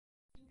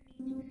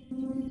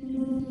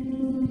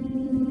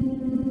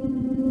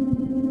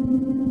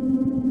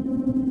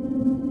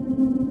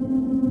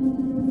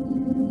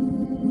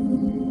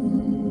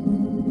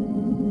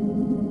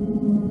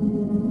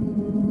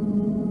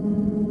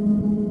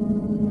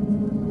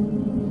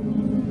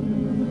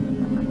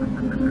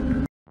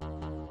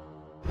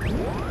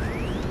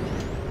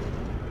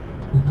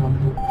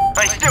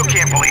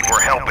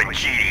helping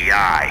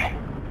GDI.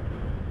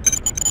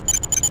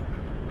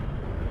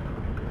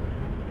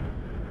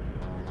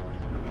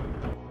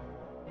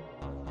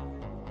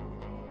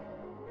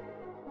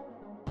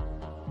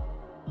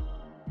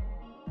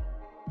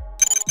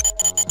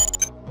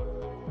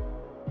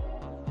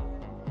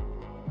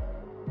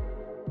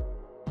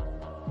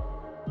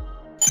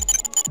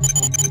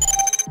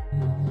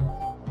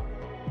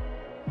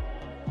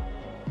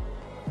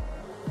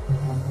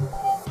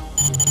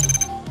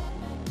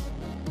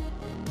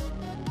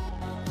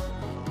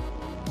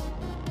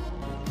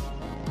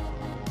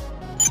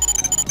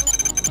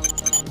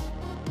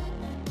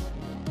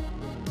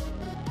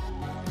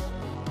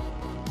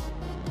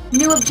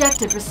 New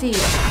objective received.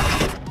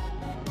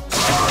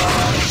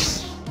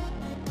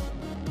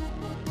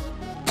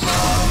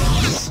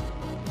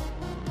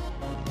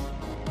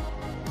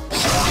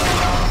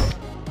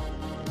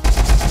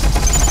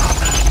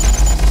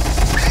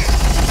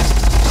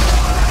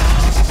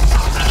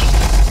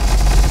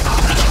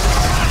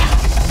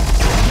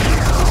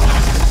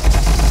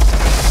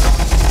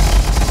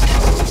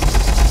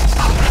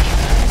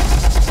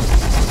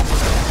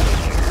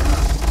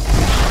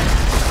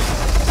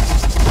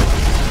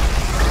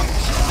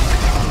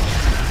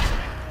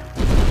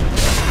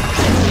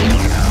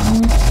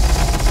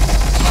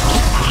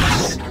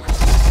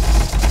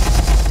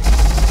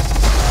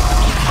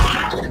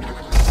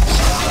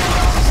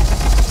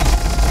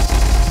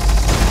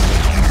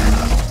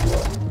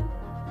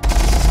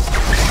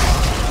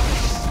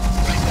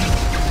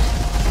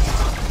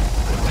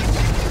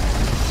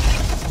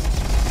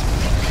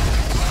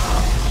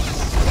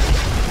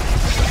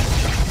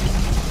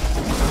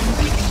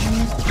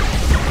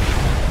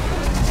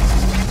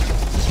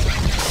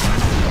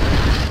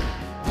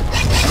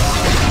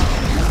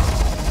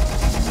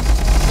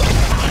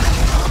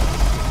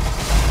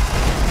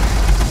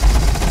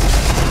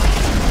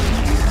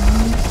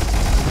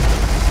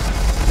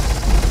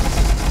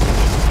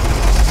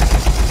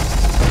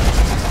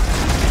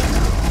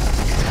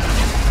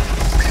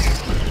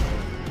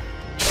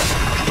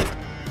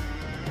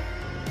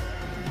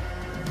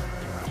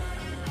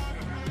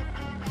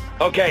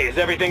 Okay, is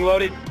everything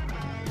loaded?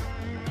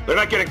 They're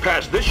not getting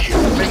past this ship.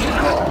 Make a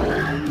call.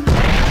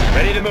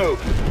 Ready to move.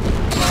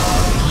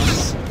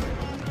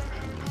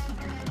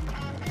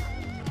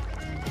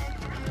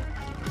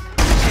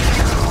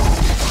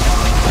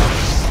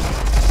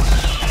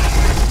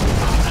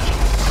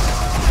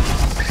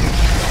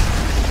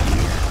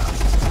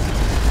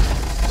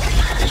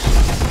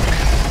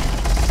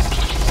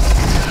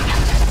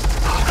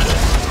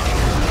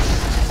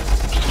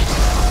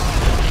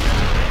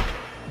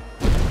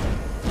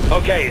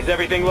 Okay, is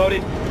everything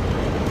loaded?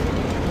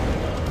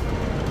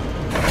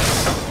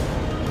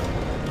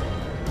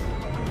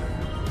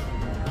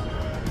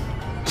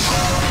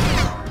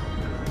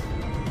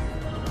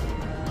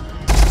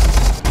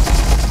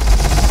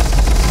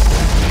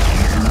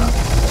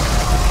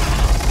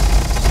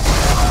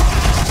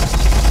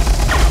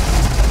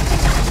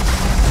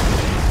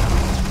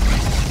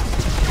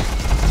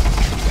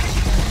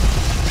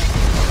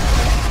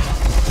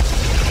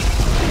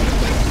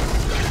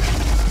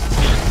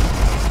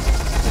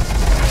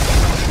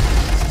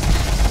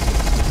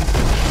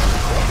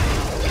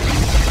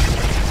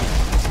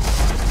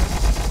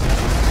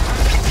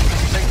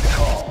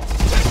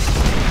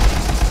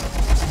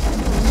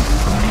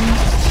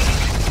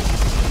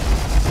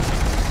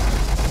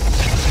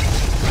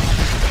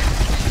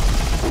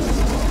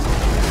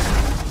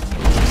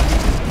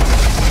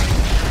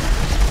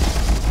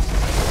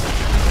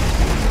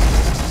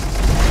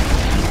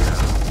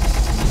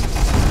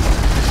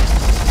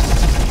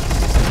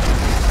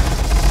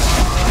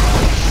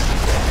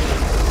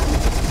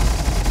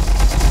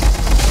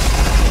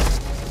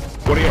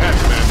 What do you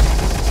have, man?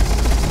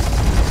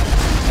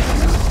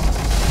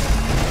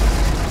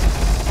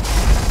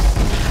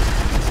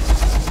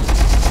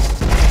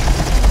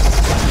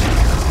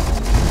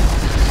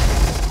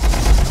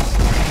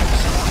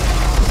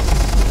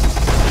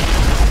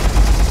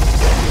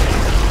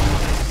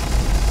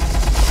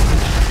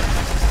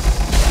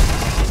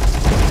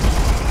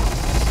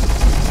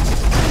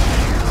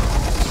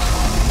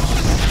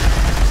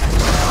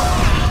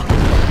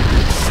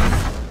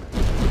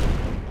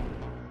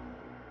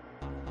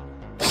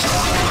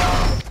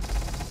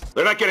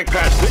 They're not getting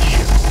past this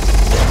ship.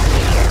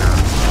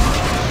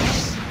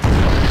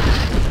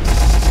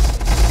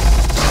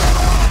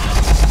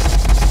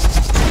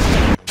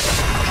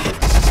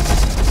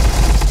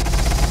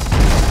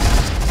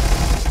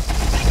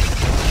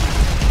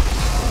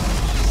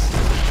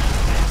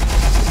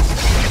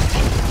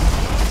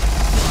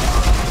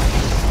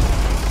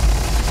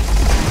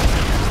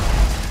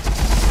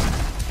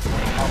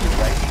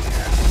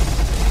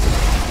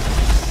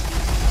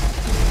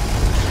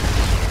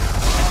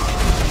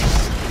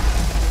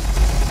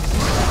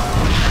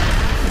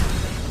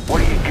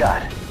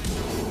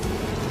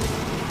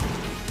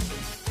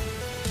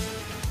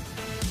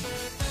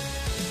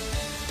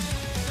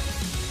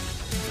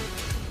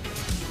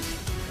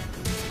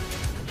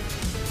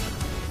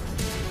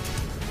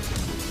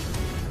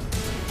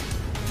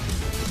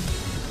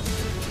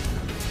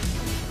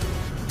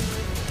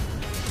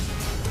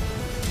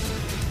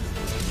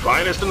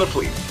 finest in the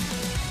fleet.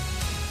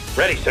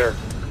 Ready, sir.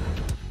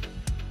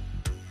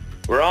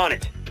 We're on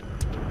it.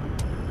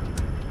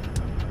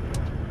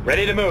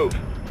 Ready to move.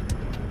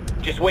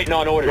 Just waiting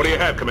on orders. What do you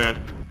have, Command?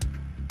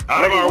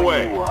 Out of our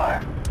way. You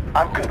are.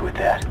 I'm good with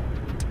that.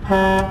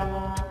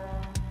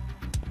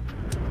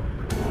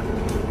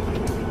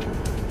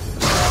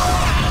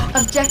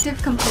 Objective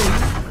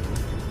complete.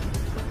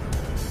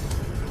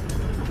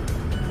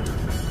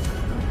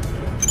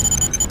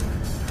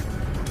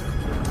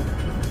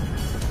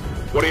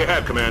 What do you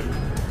have, Command?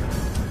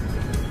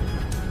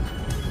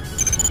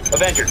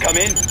 Avenger, come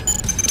in.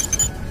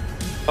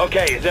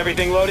 Okay, is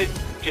everything loaded?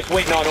 Just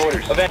waiting on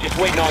orders. Just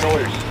waiting on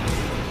orders.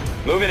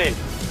 Moving in.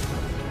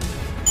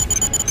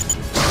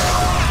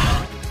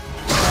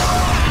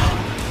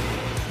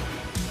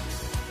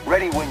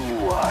 Ready when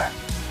you are.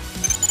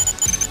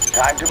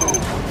 Time to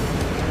move.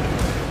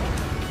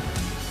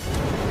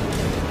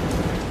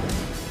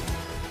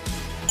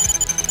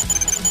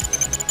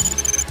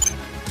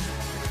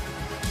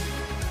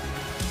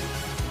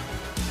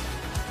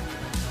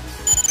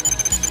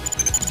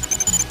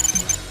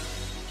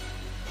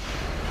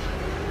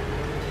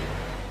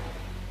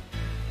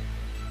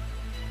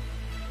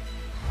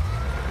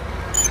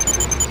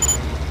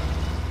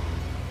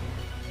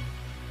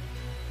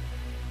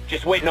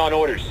 Just waiting on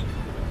orders.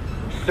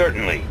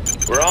 Certainly.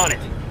 We're on it.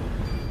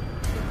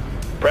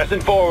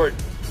 Pressing forward.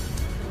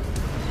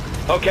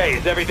 Okay,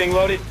 is everything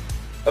loaded?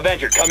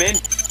 Avenger, come in.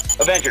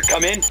 Avenger,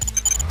 come in.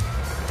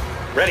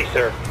 Ready,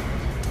 sir.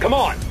 Come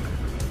on.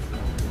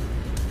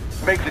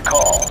 Make the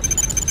call.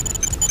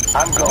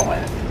 I'm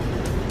going.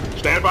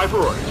 Stand by for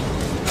orders.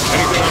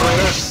 Anything on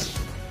radar?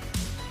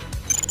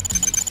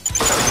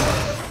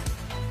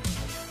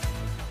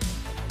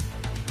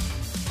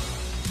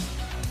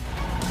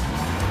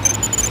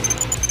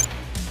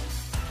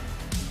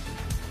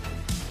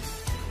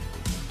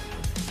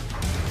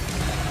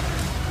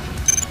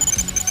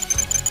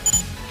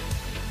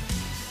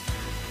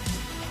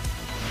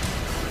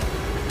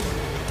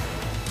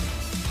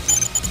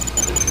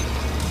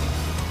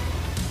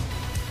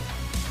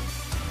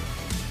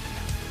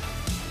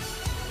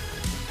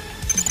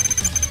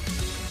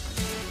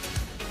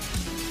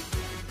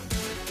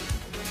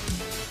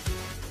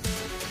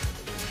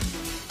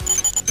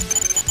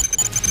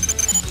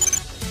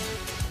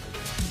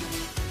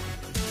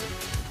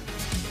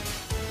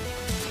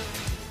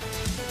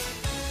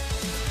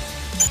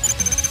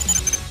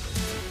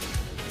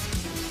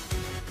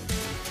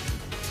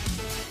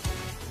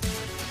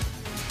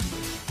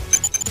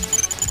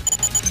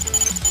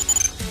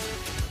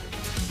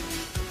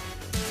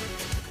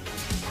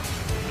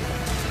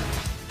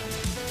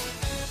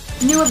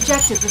 New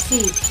objective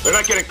received. They're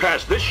not getting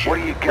past this ship. What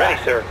do you got?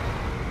 Ready, sir.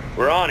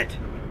 We're on it.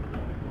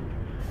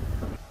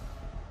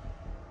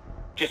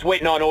 Just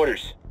waiting on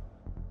orders.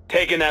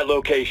 Taking that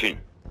location.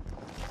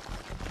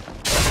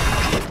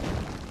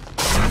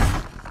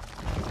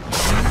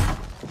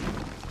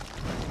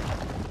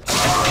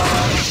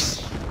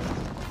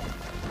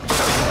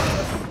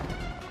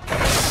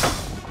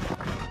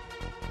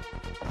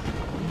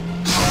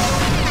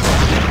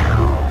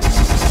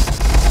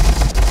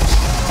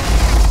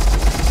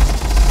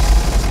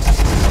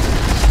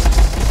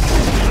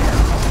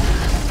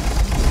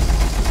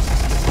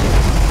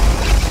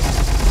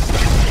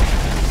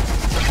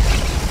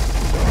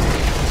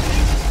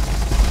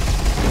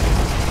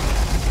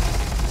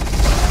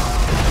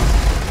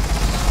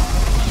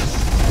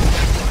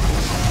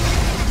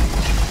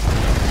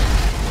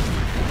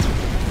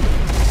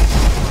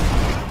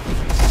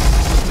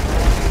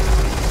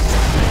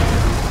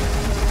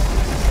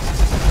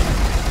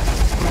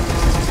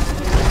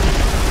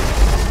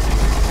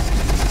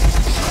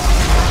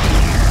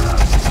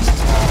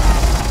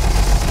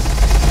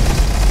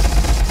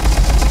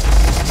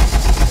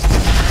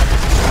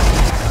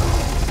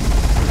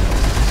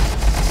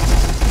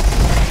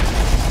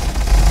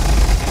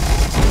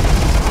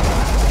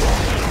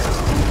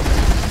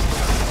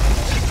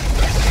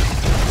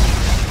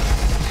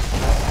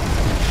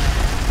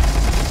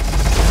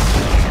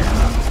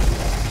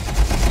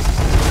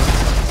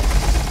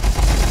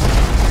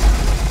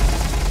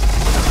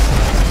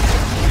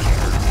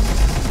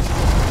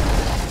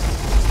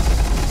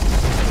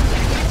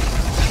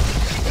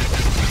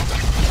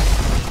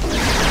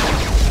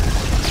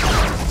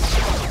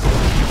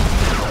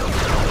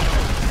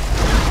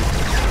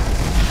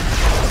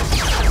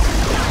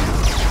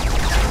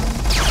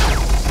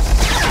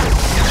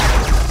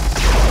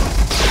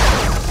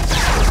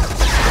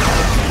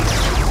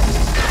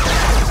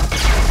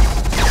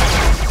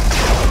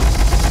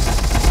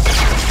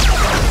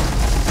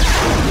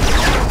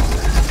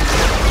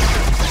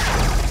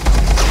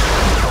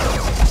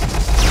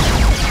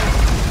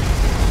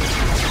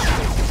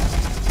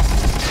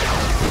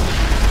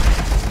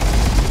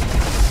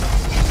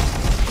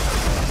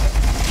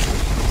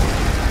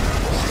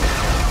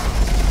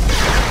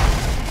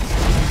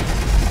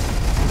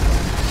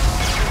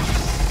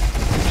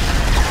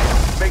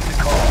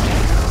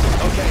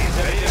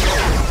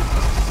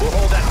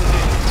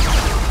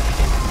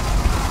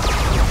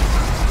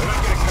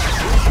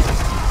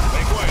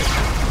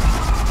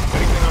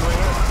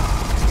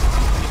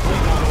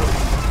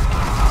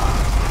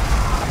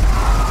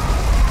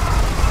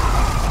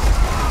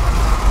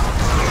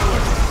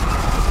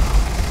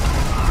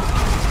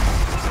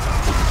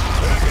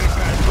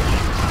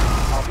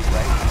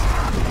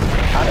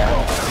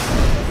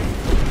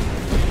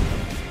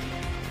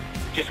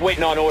 Just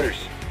waiting on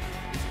orders.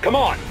 Come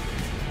on!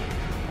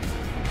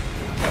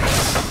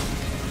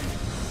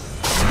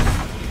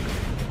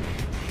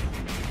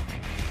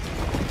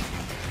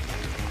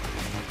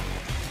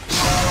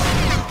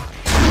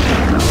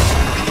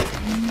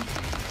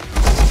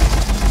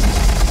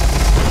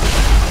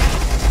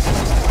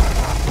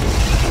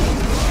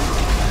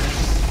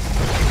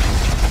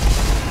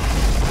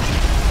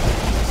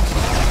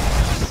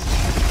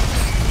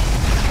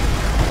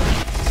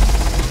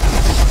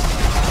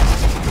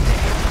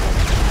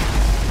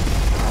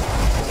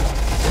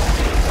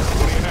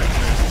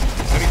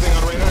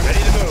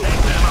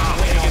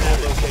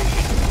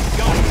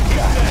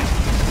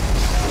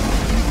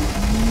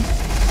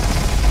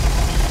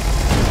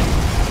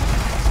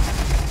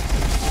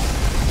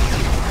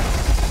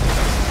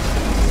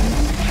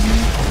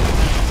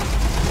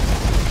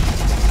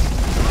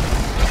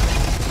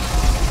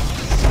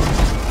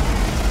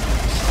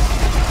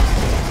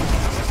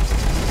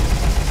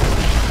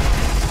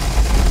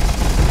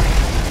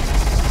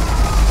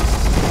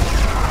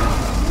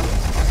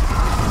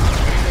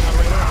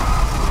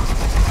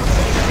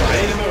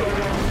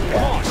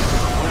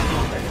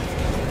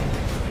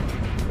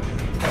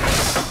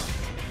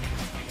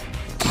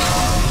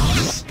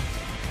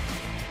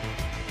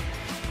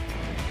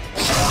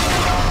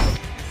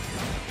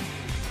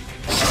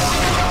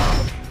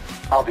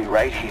 I'll be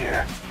right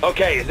here.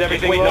 Okay, is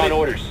everything waiting on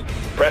orders?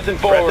 Pressing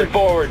forward. Pressing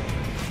forward.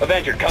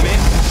 Avenger, come in.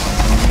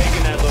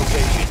 Taking that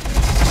location.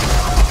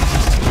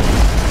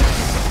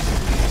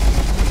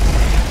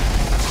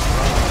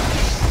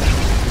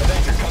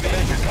 Avenger, come in.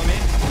 Avenger, come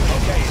in.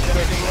 Okay, is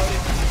everything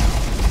loaded?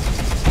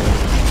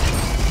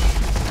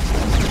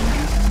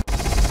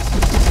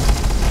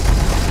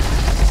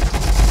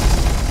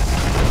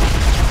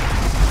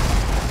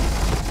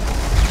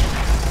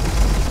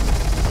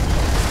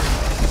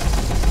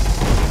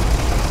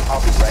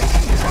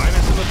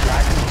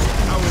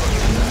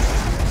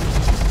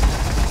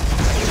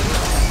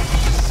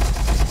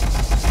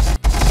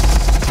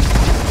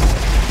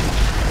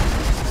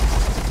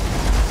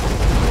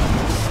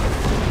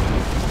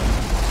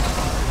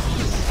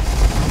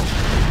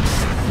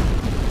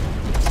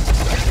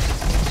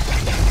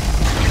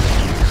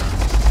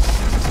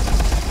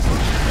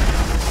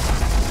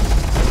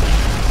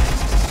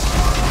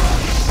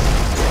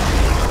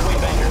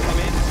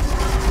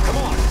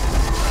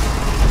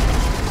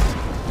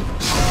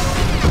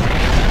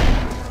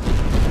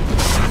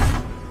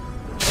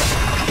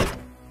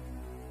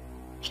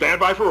 Stand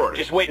by for orders.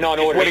 Just waiting on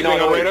orders. Waiting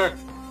on radar.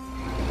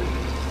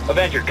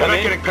 Avenger, come We're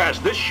in. not getting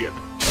past this ship.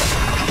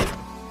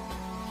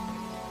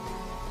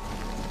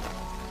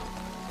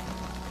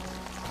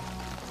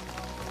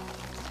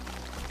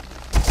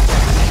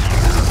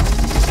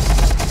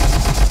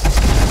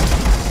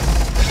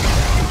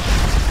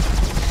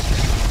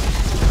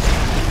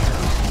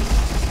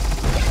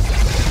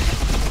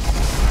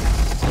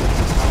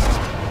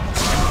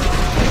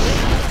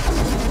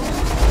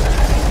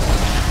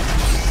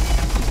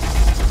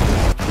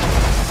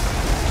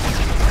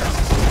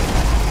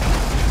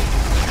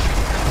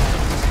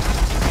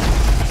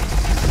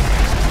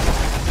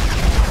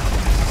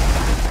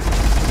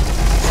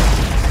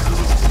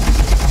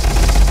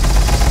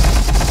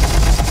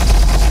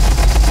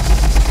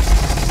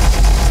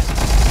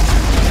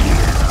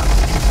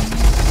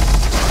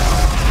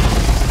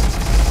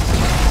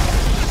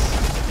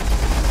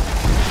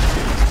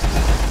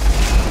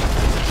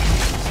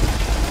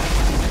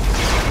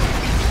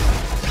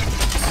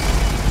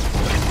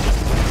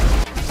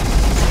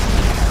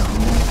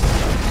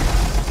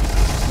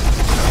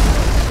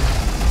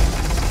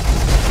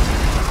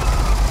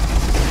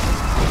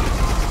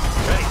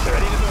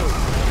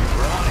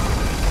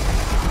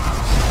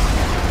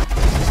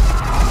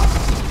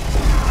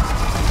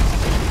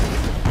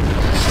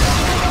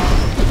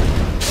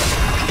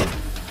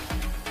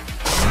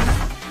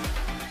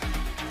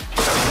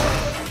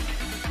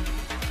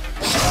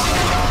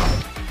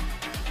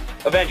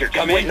 Avenger,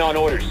 come in. Waiting on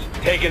orders.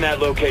 Taking that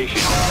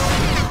location.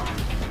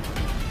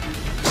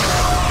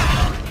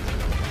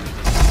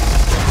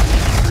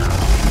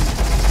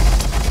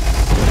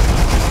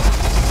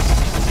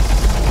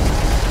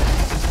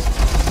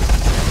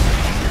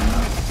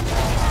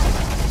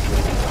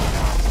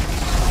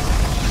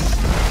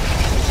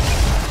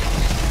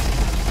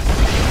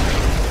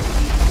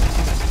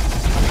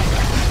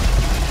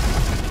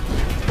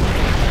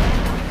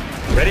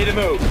 Ready to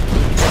move.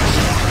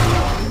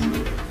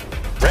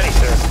 Ready,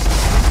 sir.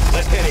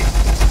 Let's hit it.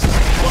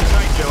 One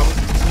tight, gentlemen.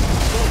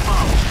 Full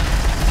power.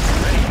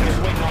 Ready, just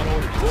waiting on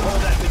orders. We'll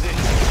hold that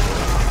position.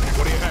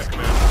 What do you have,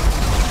 Commander?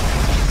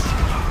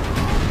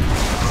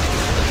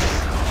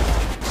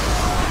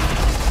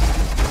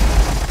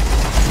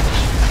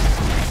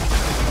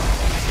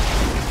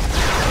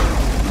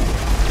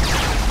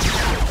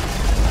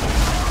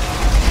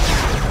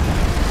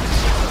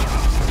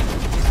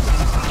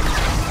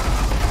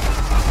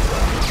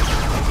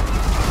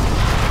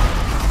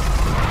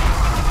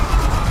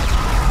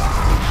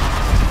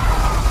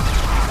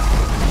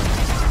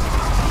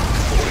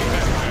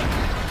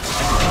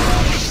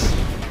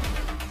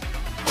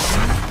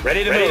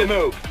 Ready to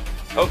move.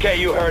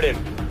 Okay, you heard him.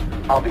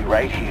 I'll be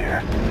right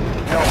here.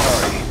 Don't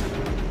hurry.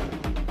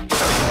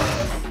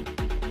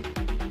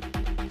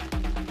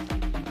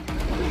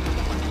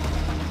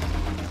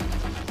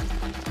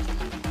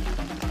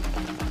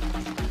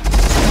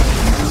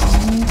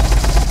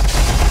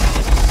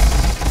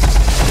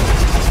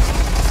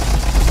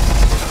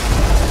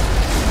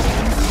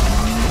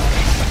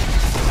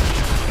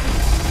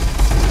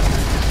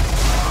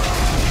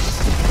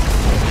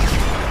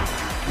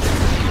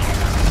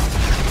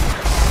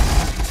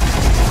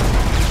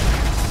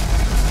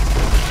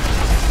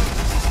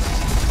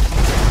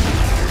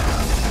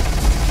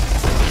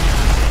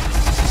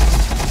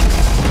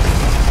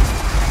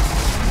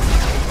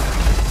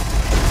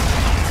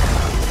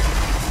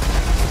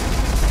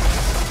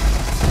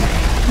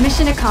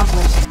 Mission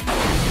accomplished.